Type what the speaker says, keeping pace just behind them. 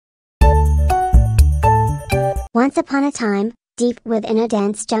Once upon a time, deep within a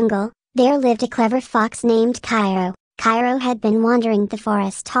dense jungle, there lived a clever fox named Kiro. Kiro had been wandering the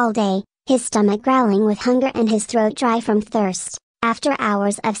forest all day, his stomach growling with hunger and his throat dry from thirst. After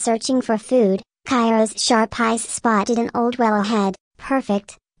hours of searching for food, Kiro's sharp eyes spotted an old well ahead.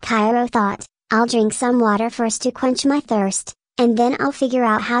 Perfect, Kiro thought. I'll drink some water first to quench my thirst, and then I'll figure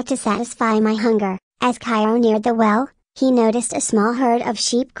out how to satisfy my hunger. As Kiro neared the well, he noticed a small herd of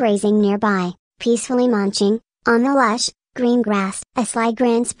sheep grazing nearby, peacefully munching on the lush, green grass. A sly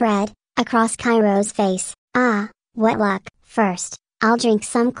grin spread across Kiro's face. Ah, what luck! First, I'll drink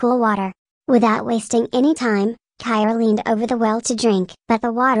some cool water. Without wasting any time, Kiro leaned over the well to drink. But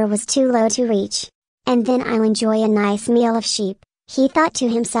the water was too low to reach. And then I'll enjoy a nice meal of sheep, he thought to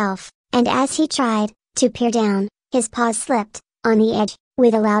himself. And as he tried to peer down, his paws slipped on the edge.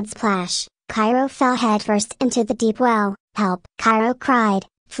 With a loud splash, Kiro fell headfirst into the deep well. Help! Kiro cried,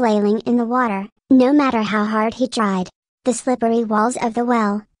 flailing in the water. No matter how hard he tried, the slippery walls of the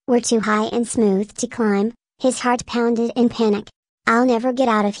well were too high and smooth to climb. His heart pounded in panic. I'll never get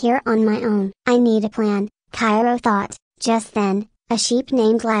out of here on my own. I need a plan, Kiro thought. Just then, a sheep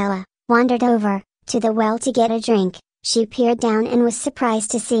named Lila wandered over to the well to get a drink. She peered down and was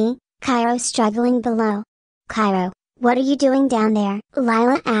surprised to see Kiro struggling below. Kiro, what are you doing down there?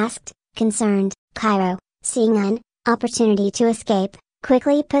 Lila asked, concerned. Kiro, seeing an opportunity to escape,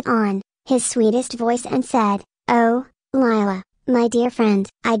 quickly put on his sweetest voice and said, "Oh, Lila, my dear friend,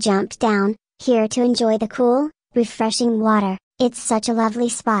 I jumped down here to enjoy the cool, refreshing water. It's such a lovely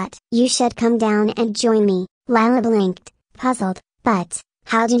spot. You should come down and join me." Lila blinked, puzzled. But,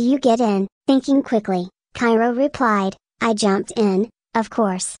 how did you get in? Thinking quickly, Kiro replied, I jumped in, of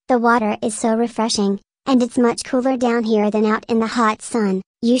course. The water is so refreshing, and it's much cooler down here than out in the hot sun.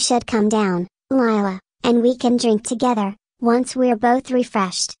 You should come down, Lila, and we can drink together. Once we're both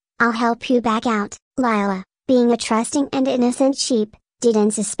refreshed, I'll help you back out. Lila, being a trusting and innocent sheep, didn't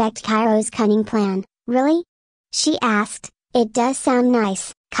suspect Kiro's cunning plan. Really? She asked. It does sound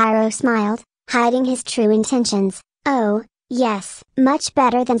nice. Kiro smiled, hiding his true intentions. Oh, yes, much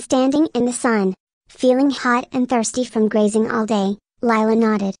better than standing in the sun. Feeling hot and thirsty from grazing all day, Lila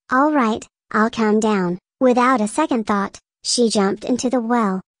nodded. All right, I'll come down. Without a second thought, she jumped into the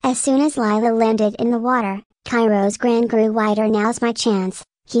well. As soon as Lila landed in the water, Kiro's grin grew wider. Now's my chance,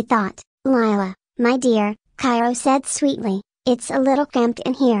 he thought. Lila, my dear, Kiro said sweetly, it's a little cramped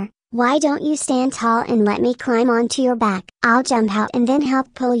in here. Why don't you stand tall and let me climb onto your back? I'll jump out and then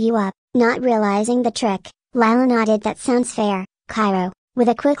help pull you up. Not realizing the trick, Lila nodded. That sounds fair, Kiro. With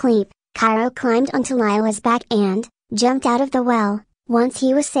a quick leap, Kiro climbed onto Lila's back and jumped out of the well. Once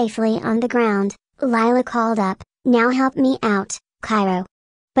he was safely on the ground, Lila called up, now help me out, Kiro.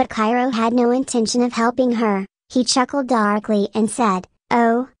 But Kiro had no intention of helping her. He chuckled darkly and said,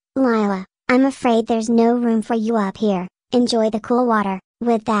 Oh, Lila, I'm afraid there's no room for you up here. Enjoy the cool water.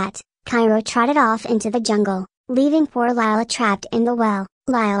 With that, Kiro trotted off into the jungle, leaving poor Lila trapped in the well.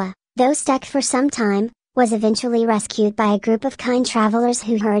 Lila, though stuck for some time, was eventually rescued by a group of kind travelers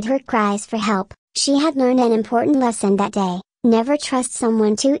who heard her cries for help. She had learned an important lesson that day. Never trust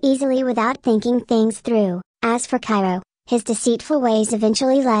someone too easily without thinking things through. As for Kiro, his deceitful ways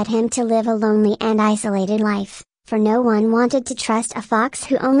eventually led him to live a lonely and isolated life, for no one wanted to trust a fox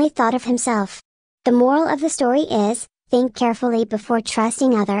who only thought of himself. The moral of the story is, think carefully before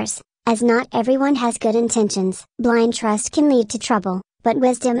trusting others, as not everyone has good intentions. Blind trust can lead to trouble, but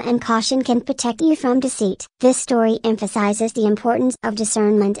wisdom and caution can protect you from deceit. This story emphasizes the importance of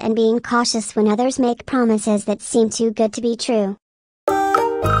discernment and being cautious when others make promises that seem too good to be true.